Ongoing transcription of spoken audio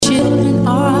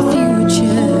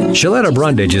Shaletta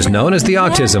Brundage is known as the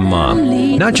Autism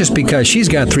Mom, not just because she's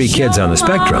got 3 kids on the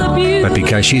spectrum, but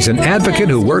because she's an advocate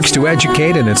who works to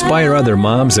educate and inspire other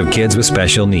moms of kids with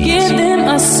special needs.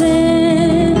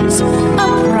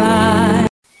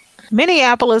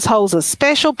 Minneapolis holds a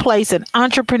special place in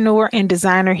entrepreneur and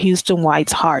designer Houston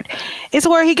White's heart. It's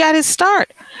where he got his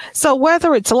start. So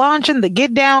whether it's launching the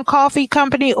Get Down Coffee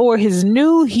Company or his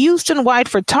new Houston White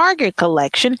for Target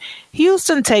collection,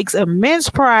 Houston takes immense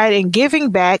pride in giving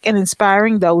back and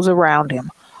inspiring those around him.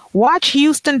 Watch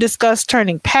Houston discuss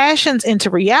turning passions into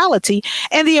reality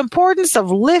and the importance of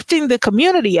lifting the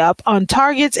community up on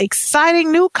Target's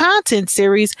exciting new content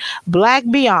series, Black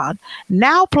Beyond,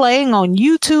 now playing on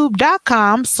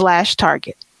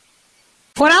youtube.com/Target.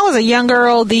 When I was a young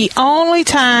girl, the only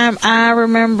time I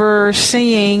remember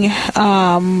seeing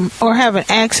or having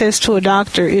access to a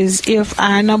doctor is if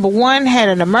I, number one, had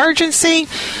an emergency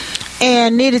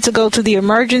and needed to go to the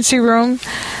emergency room.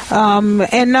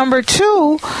 And number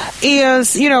two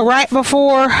is, right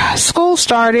before school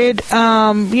started,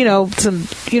 some,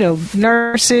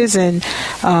 nurses and,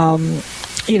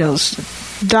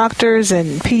 doctors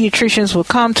and pediatricians would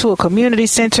come to a community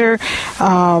center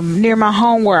near my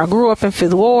home where I grew up in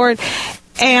Fifth Ward.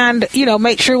 And,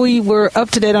 make sure we were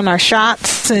up to date on our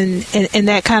shots and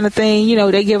that kind of thing.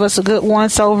 They give us a good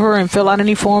once over and fill out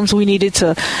any forms we needed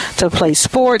to play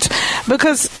sports.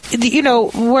 Because,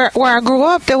 where I grew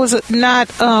up, there was not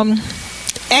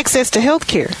access to health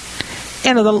care.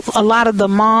 And a lot of the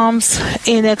moms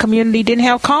in that community didn't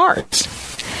have cards.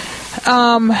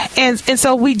 And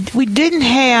so we didn't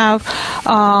have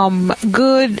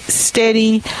good,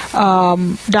 steady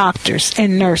doctors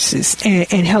and nurses and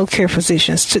healthcare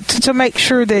physicians to make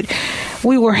sure that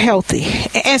we were healthy.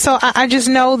 And so I just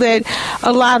know that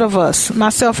a lot of us,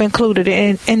 myself included,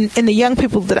 and the young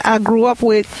people that I grew up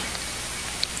with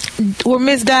were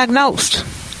misdiagnosed.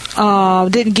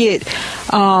 Didn't get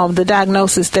the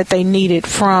diagnosis that they needed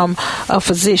from a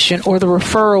physician or the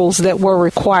referrals that were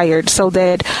required so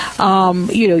that,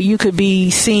 you could be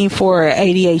seen for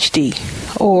ADHD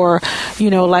or,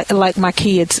 like my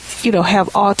kids, have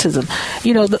autism.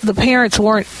 The parents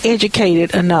weren't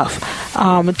educated enough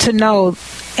to know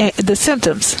the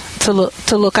symptoms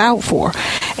to look out for.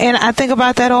 And I think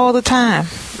about that all the time.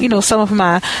 Some of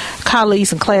my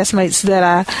colleagues and classmates that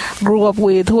I grew up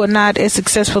with who are not as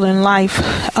successful in life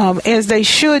as they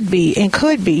should be and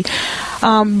could be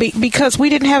because we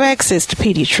didn't have access to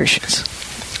pediatricians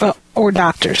or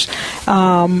doctors,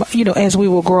 as we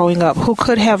were growing up, who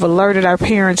could have alerted our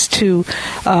parents to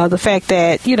the fact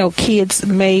that, kids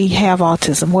may have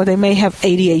autism or they may have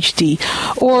ADHD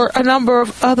or a number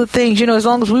of other things. As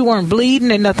long as we weren't bleeding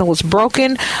and nothing was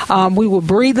broken, we were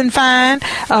breathing fine.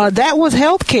 That was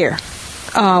health care.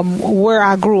 Where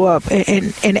I grew up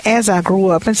and as I grew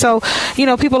up. And so,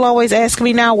 people always ask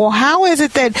me now, well, how is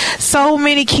it that so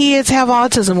many kids have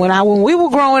autism? When we were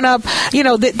growing up, they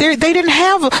didn't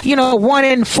have, 1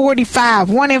 in 45,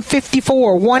 1 in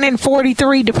 54, 1 in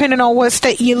 43, depending on what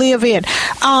state you live in.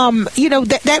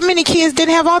 That many kids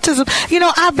didn't have autism.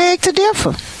 I beg to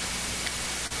differ.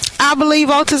 I believe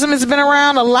autism has been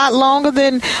around a lot longer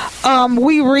than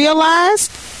we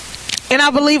realized. And I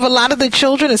believe a lot of the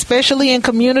children, especially in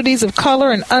communities of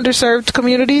color and underserved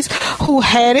communities who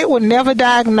had it, were never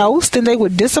diagnosed, and they were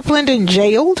disciplined and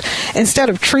jailed instead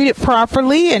of treated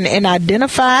properly and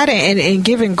identified and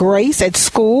given grace at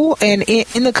school and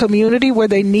in the community where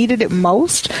they needed it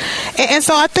most. And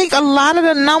so I think a lot of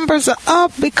the numbers are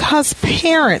up because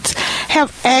parents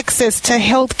have access to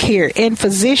health care and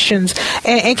physicians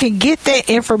and can get that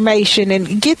information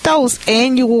and get those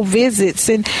annual visits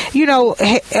and,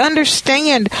 understand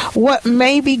what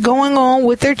may be going on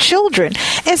with their children.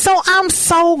 And so I'm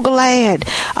so glad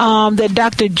that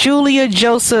Dr. Julia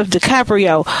Joseph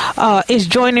DiCaprio is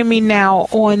joining me now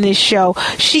on this show.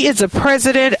 She is the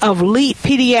president of Leap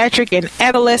Pediatric and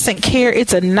Adolescent Care.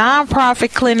 It's a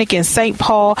nonprofit clinic in St.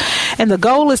 Paul, and the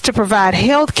goal is to provide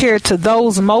health care to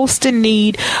those most in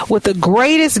need with the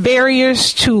greatest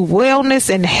barriers to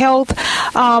wellness and health.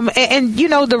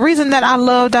 The reason that I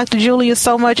love Dr. Julia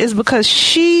so much is because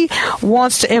she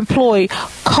wants to employ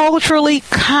culturally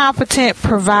competent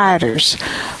providers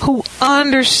who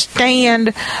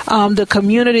understand the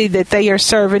community that they are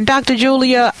serving. Dr.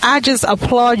 Julia, I just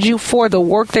applaud you for the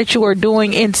work that you are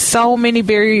doing in so many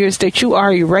barriers that you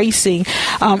are erasing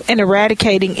and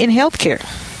eradicating in healthcare.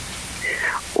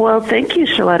 Well, thank you,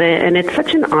 Shaletta, and it's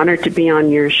such an honor to be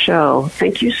on your show.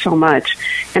 Thank you so much.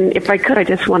 And if I could, I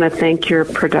just want to thank your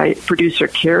producer,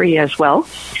 Carrie, as well.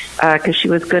 because she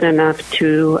was good enough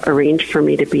to arrange for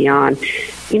me to be on.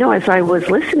 You know, as I was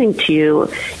listening to you,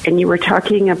 and you were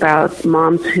talking about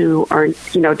moms who aren't,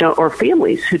 don't, or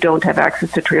families who don't have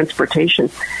access to transportation,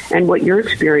 and what your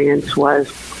experience was,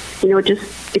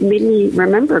 it made me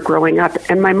remember growing up.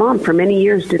 And my mom, for many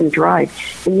years, didn't drive.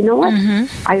 And you know what?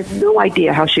 Mm-hmm. I have no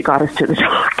idea how she got us to the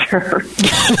doctor.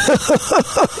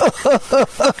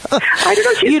 I don't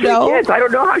know. She has 3 kids. I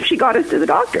don't know how she got us to the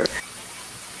doctor.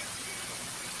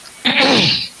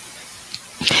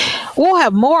 We'll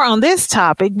have more on this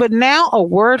topic, but now a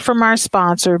word from our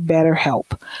sponsor,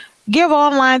 BetterHelp. Give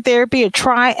online therapy a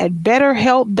try at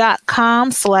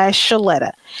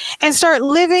BetterHelp.com/Shaletta and start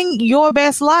living your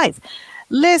best life.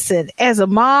 Listen, as a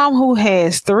mom who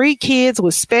has 3 kids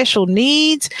with special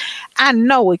needs, I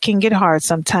know it can get hard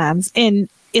sometimes, and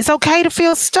it's okay to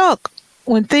feel stuck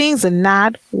when things are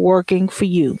not working for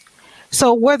you.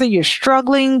 So whether you're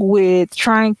struggling with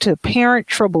trying to parent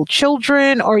troubled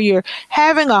children or you're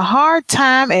having a hard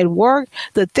time at work,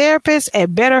 the therapists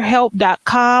at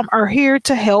BetterHelp.com are here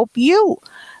to help you.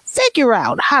 Figure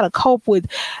out how to cope with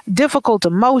difficult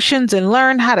emotions and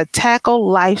learn how to tackle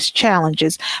life's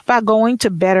challenges by going to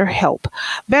BetterHelp.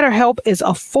 BetterHelp is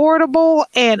affordable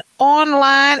and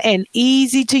online and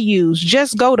easy to use.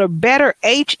 Just go to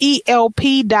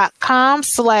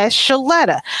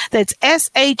BetterHelp.com/Shaletta. That's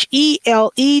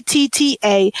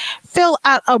SHELETTA. Fill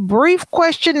out a brief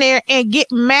questionnaire and get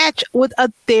matched with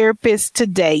a therapist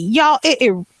today. Y'all,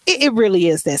 it really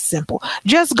is that simple.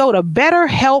 Just go to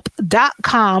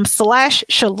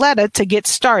BetterHelp.com/Shaletta to get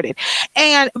started.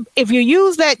 And if you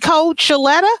use that code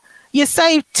Shaletta, you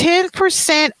save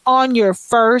 10% on your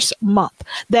first month.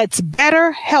 That's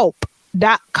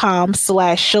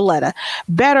BetterHelp.com/Shaletta.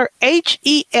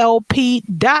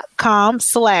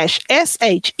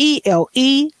 BetterHelp.com/SHELETTA.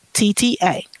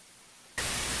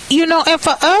 And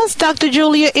for us, Dr.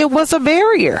 Julia, it was a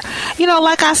barrier.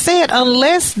 Like I said,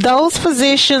 unless those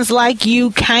physicians like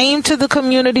you came to the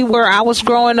community where I was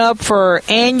growing up for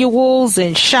annuals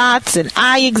and shots and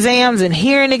eye exams and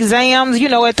hearing exams,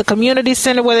 at the community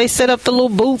center where they set up the little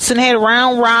booths and had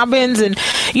round robins and,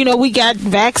 we got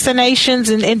vaccinations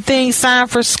and things signed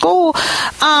for school.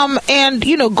 And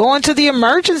going to the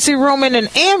emergency room in an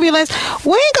ambulance,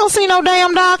 we ain't gonna see no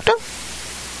damn doctor.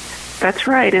 That's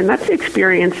right, and that's the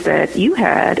experience that you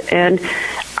had, and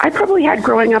I probably had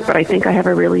growing up, but I think I have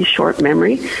a really short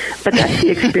memory. But that's the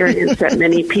experience that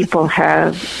many people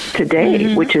have today,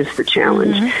 mm-hmm. which is the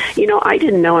challenge. Mm-hmm. I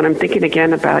didn't know, and I'm thinking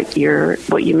again about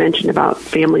what you mentioned about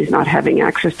families not having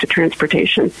access to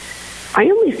transportation.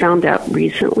 I only found out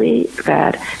recently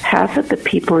that half of the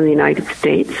people in the United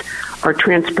States are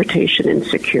transportation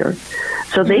insecure,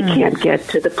 so they can't get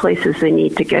to the places they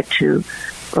need to get to,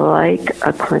 like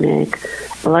a clinic,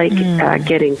 like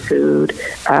getting food,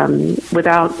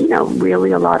 without,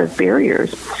 really a lot of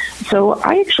barriers. So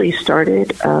I actually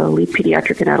started Lead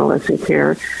Pediatric and Adolescent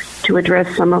Care to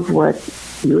address some of what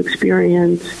you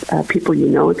experience, people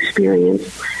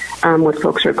experience, what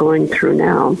folks are going through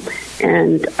now.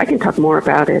 And I can talk more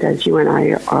about it as you and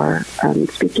I are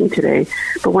speaking today.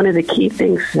 But one of the key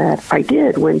things that I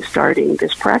did when starting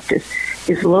this practice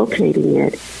is locating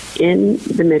it in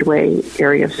the Midway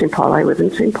area of St. Paul. I live in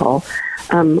St. Paul,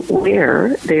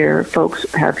 where their folks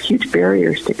have huge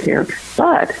barriers to care,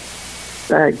 but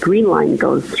the Green Line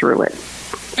goes through it.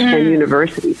 And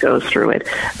university goes through it.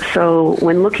 So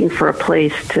when looking for a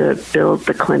place to build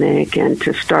the clinic and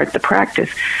to start the practice,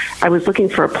 I was looking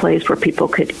for a place where people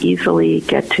could easily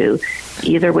get to,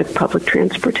 either with public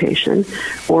transportation,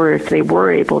 or if they were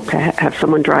able to have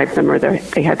someone drive them, or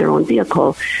they had their own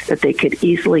vehicle, that they could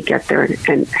easily get there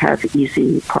and have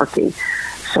easy parking.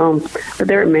 So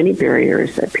there are many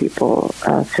barriers that people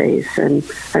face, and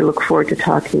I look forward to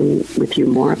talking with you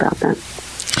more about that.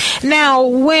 Now,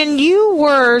 when you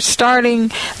were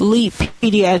starting Leap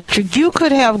Pediatric, you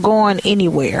could have gone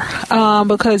anywhere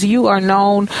because you are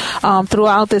known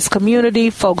throughout this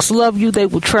community. Folks love you. They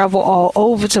will travel all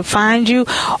over to find you.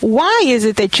 Why is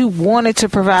it that you wanted to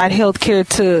provide health care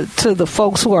to the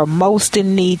folks who are most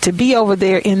in need, to be over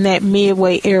there in that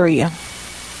Midway area?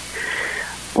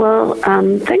 Well,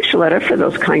 thanks, Shaletta, for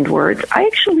those kind words.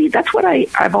 That's what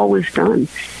I've always done.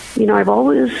 I've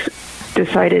always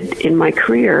decided in my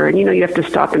career, and you have to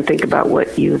stop and think about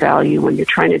what you value when you're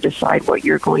trying to decide what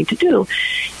you're going to do.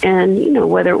 And,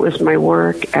 whether it was my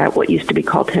work at what used to be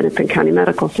called Hennepin County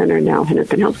Medical Center, now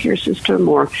Hennepin Healthcare System,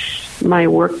 or my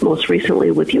work most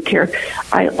recently with UCare,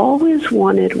 I always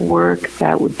wanted work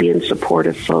that would be in support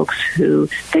of folks who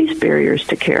face barriers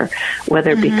to care,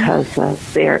 whether because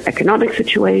of their economic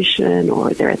situation or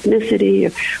their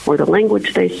ethnicity or the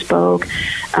language they spoke.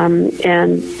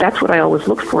 And that's what I always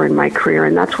looked for in my career,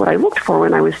 and that's what I looked for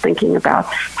when I was thinking about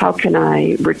how can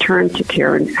I return to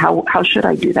care and how should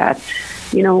I do that.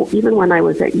 Even when I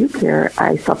was at UCare,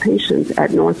 I saw patients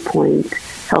at North Point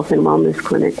Health and Wellness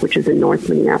Clinic, which is in North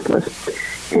Minneapolis.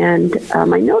 And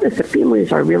I noticed that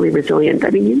families are really resilient. I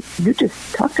mean, you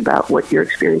just talked about what your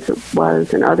experience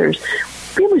was and others.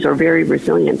 Families are very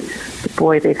resilient. But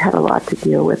boy, they've had a lot to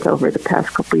deal with over the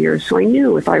past couple of years. So I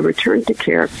knew if I returned to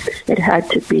care, it had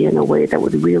to be in a way that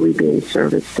would really be in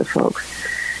service to folks.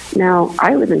 Now,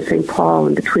 I live in St. Paul,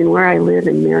 and between where I live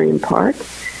and Marion Park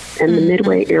and the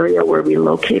Midway area where we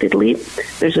located LEAP,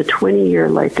 there's a 20-year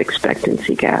life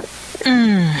expectancy gap.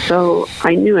 So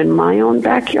I knew in my own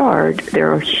backyard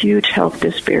there are huge health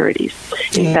disparities.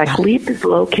 In fact, LEAP is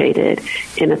located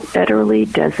in a federally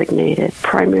designated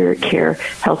primary care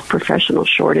health professional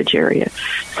shortage area.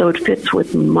 So it fits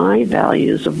with my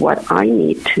values of what I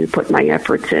need to put my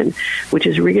efforts in, which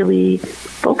is really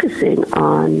focusing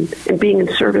on and being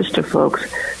in service to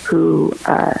folks who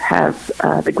have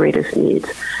the greatest needs.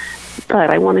 But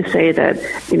I want to say that,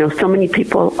 so many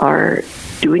people are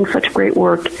doing such great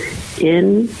work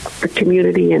in the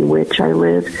community in which I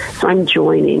live. So I'm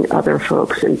joining other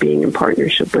folks and being in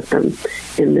partnership with them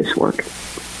in this work.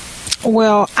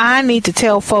 Well, I need to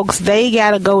tell folks they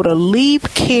got to go to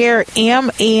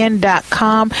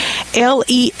leapcaremn.com,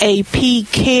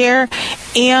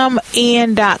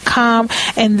 LEAPcaremn.com.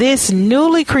 And this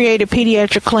newly created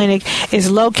pediatric clinic is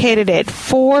located at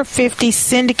 450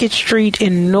 Syndicate Street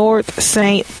in North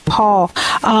St. Paul.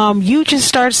 You just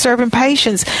started serving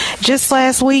patients just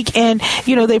last week, and,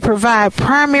 they provide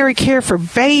primary care for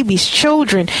babies,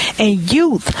 children, and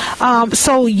youth.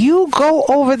 So you go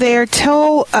over there,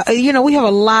 tell, we have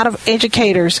a lot of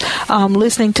educators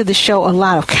listening to the show, a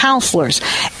lot of counselors,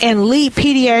 and LEAP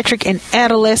Pediatric and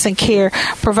Adolescent Care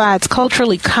provides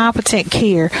culturally competent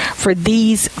care for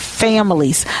these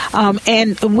families.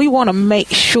 And we want to make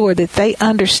sure that they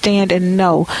understand and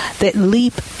know that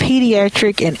LEAP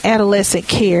Pediatric and Adolescent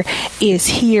Care is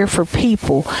here for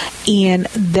people in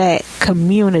that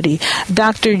community.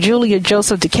 Dr. Julia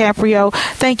Joseph DiCaprio,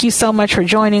 thank you so much for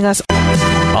joining us.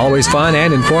 Always fun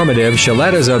and informative,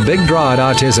 Shaletta is a big draw at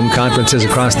autism conferences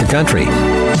across the country.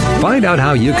 Find out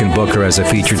how you can book her as a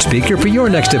featured speaker for your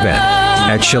next event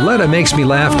at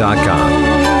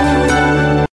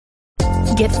ShalettaMakesMeLaugh.com.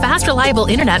 Get fast, reliable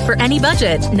internet for any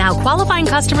budget. Now qualifying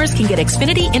customers can get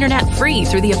Xfinity Internet free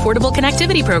through the Affordable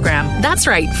Connectivity Program. That's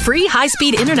right, free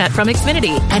high-speed internet from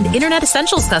Xfinity. And Internet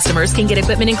Essentials customers can get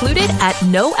equipment included at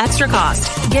no extra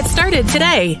cost. Get started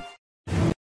today.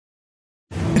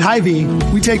 At Hy-Vee,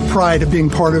 we take pride of being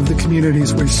part of the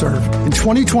communities we serve. In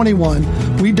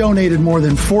 2021, we donated more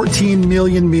than 14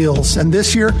 million meals, and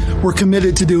this year, we're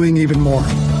committed to doing even more.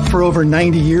 For over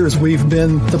 90 years, we've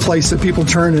been the place that people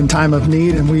turn in time of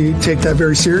need, and we take that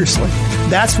very seriously.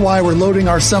 That's why we're loading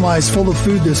our semis full of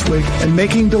food this week and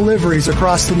making deliveries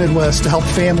across the Midwest to help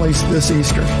families this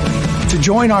Easter. To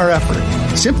join our effort,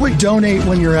 simply donate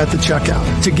when you're at the checkout.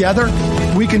 Together,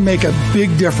 we can make a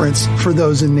big difference for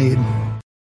those in need.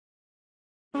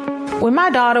 When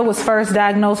my daughter was first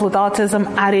diagnosed with autism,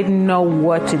 I didn't know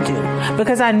what to do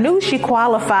because I knew she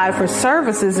qualified for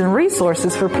services and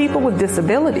resources for people with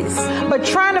disabilities. But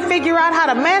trying to figure out how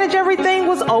to manage everything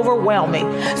was overwhelming.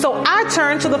 So I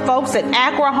turned to the folks at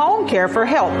Acra Home Care for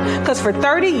help because for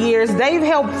 30 years, they've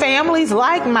helped families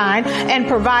like mine and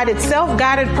provided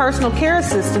self-guided personal care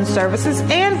assistance services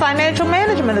and financial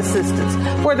management assistance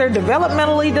for their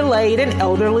developmentally delayed and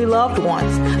elderly loved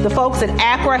ones. The folks at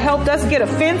Acra helped us get a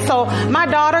fence so my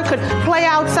daughter could play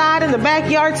outside in the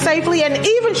backyard safely and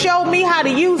even showed me how to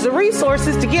use the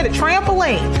resources to get a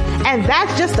trampoline. And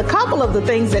that's just a couple of the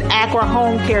things that Acra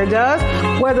Home Care does.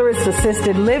 Whether it's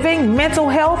assisted living, mental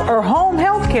health, or home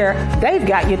health care, they've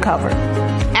got you covered.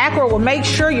 Acra will make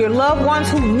sure your loved ones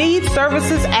who need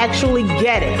services actually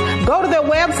get it. Go to their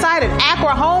website at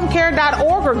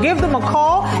acrahomecare.org or give them a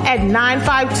call at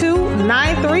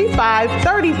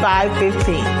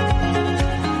 952-935-3515.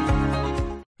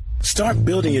 Start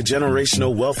building your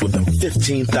generational wealth with a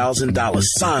 $15,000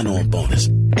 sign-on bonus.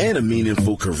 and a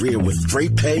meaningful career with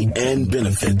great pay and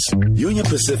benefits. Union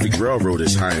Pacific Railroad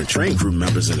is hiring train crew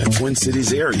members in the Twin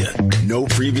Cities area. No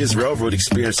previous railroad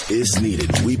experience is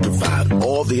needed. We provide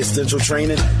all the essential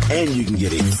training, and you can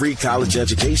get a free college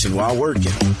education while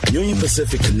working. Union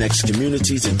Pacific connects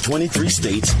communities in 23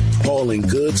 states, hauling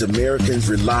goods Americans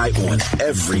rely on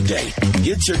every day.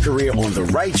 Get your career on the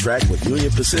right track with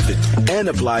Union Pacific and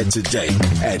apply today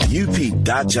at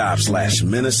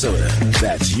up.job/Minnesota.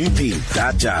 That's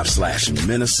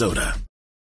up.job/Minnesota.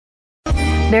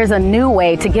 There's a new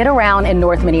way to get around in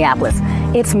North Minneapolis.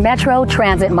 It's Metro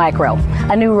Transit Micro,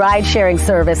 a new ride-sharing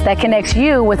service that connects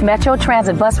you with Metro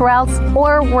Transit bus routes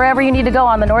or wherever you need to go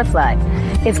on the north side.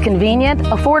 It's convenient,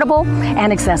 affordable,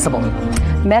 and accessible.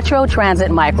 Metro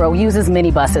Transit Micro uses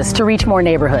minibuses to reach more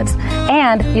neighborhoods,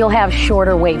 and you'll have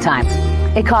shorter wait times.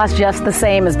 It costs just the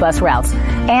same as bus routes,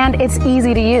 and it's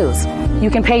easy to use. You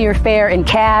can pay your fare in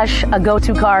cash, a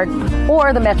go-to card,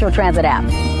 or the Metro Transit app.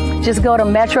 Just go to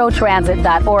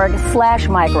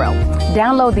metrotransit.org/micro.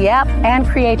 Download the app and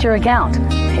create your account.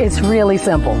 It's really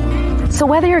simple. So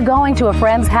whether you're going to a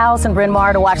friend's house in Bryn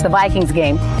Mawr to watch the Vikings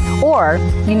game, or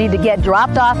you need to get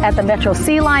dropped off at the Metro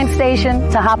C Line station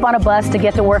to hop on a bus to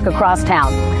get to work across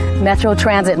town, Metro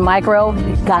Transit Micro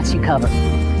got you covered.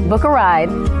 Book a ride,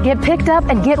 get picked up,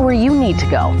 and get where you need to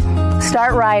go.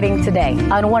 Start riding today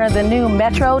on one of the new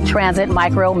Metro Transit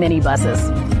Micro minibuses.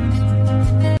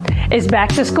 It's back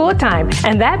to school time,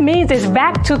 and that means it's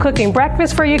back to cooking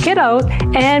breakfast for your kiddos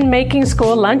and making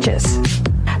school lunches.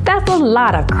 That's a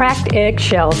lot of cracked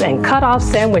eggshells and cut-off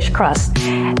sandwich crust.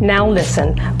 Now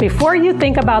listen, before you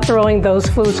think about throwing those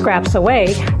food scraps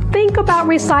away, think about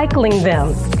recycling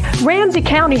them. Ramsey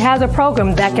County has a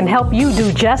program that can help you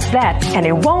do just that, and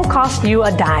it won't cost you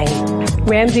a dime.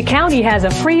 Ramsey County has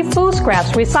a free food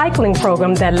scraps recycling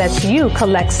program that lets you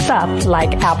collect stuff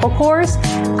like apple cores,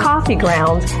 coffee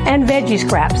grounds, and veggie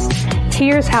scraps.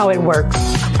 Here's how it works.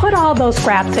 Put all those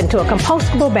scraps into a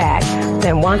compostable bag.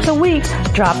 Then once a week,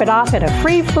 drop it off at a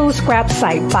free food scrap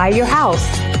site by your house.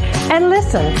 And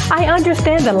listen, I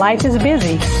understand that life is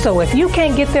busy, so if you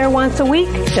can't get there once a week,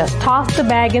 just toss the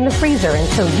bag in the freezer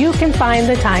until you can find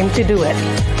the time to do it.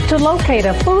 To locate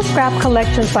a food scrap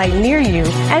collection site near you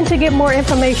and to get more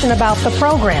information about the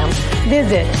program,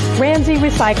 visit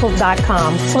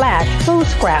RamseyRecycles.com/food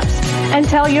scraps and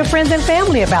tell your friends and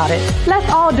family about it.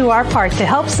 Let's all do our part to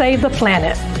help save the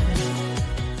planet.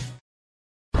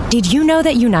 Did you know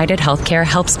that United Healthcare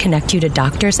helps connect you to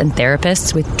doctors and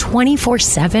therapists with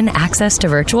 24/7 access to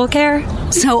virtual care?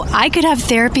 So I could have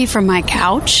therapy from my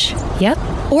couch? Yep.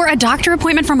 Or a doctor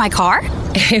appointment from my car?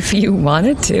 If you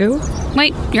wanted to.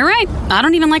 Wait, you're right. I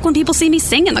don't even like when people see me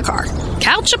sing in the car.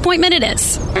 Couch appointment it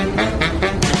is.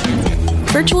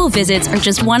 Virtual visits are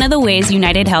just one of the ways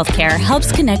United Healthcare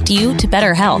helps connect you to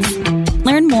better health.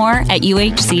 Learn more at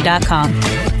uhc.com.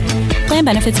 Plan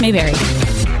benefits may vary.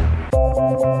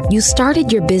 You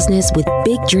started your business with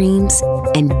big dreams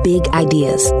and big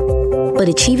ideas. But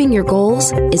achieving your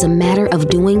goals is a matter of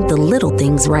doing the little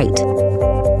things right.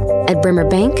 At Bremer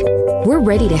Bank, we're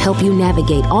ready to help you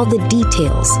navigate all the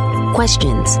details,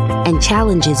 questions, and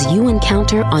challenges you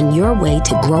encounter on your way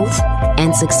to growth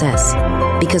and success.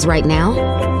 Because right now,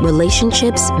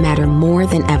 relationships matter more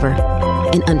than ever,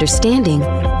 and understanding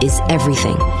is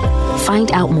everything.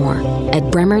 Find out more at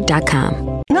bremer.com.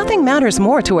 Nothing matters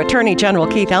more to Attorney General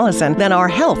Keith Ellison than our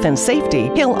health and safety.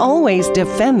 He'll always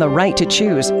defend the right to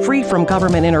choose, free from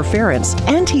government interference.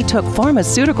 And he took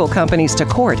pharmaceutical companies to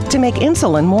court to make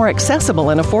insulin more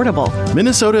accessible and affordable.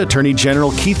 Minnesota Attorney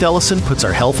General Keith Ellison puts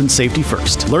our health and safety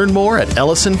first. Learn more at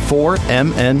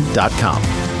ellison4mn.com.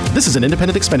 This is an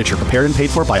independent expenditure prepared and paid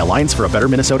for by Alliance for a Better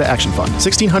Minnesota Action Fund,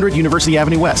 1600 University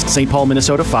Avenue West, St. Paul,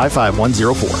 Minnesota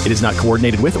 55104. It is not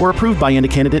coordinated with or approved by any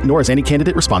candidate, nor is any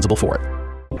candidate responsible for it.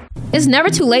 It's never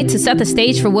too late to set the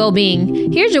stage for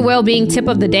well-being. Here's your well-being tip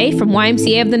of the day from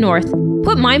YMCA of the North.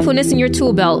 Put mindfulness in your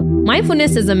tool belt.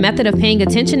 Mindfulness is a method of paying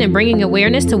attention and bringing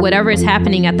awareness to whatever is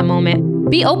happening at the moment.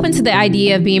 Be open to the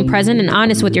idea of being present and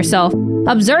honest with yourself.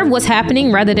 Observe what's happening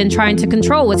rather than trying to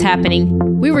control what's happening.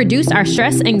 We reduce our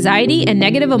stress, anxiety, and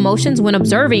negative emotions when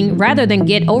observing rather than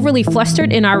get overly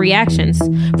flustered in our reactions.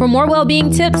 For more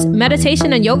well-being tips,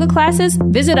 meditation, and yoga classes,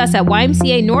 visit us at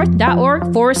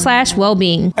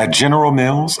ymcanorth.org/wellbeing. At General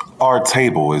Mills, our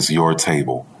table is your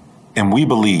table. And we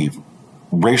believe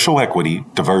racial equity,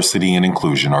 diversity, and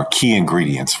inclusion are key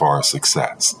ingredients for our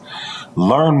success.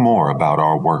 Learn more about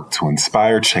our work to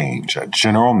inspire change at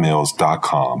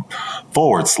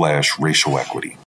generalmills.com/racial equity.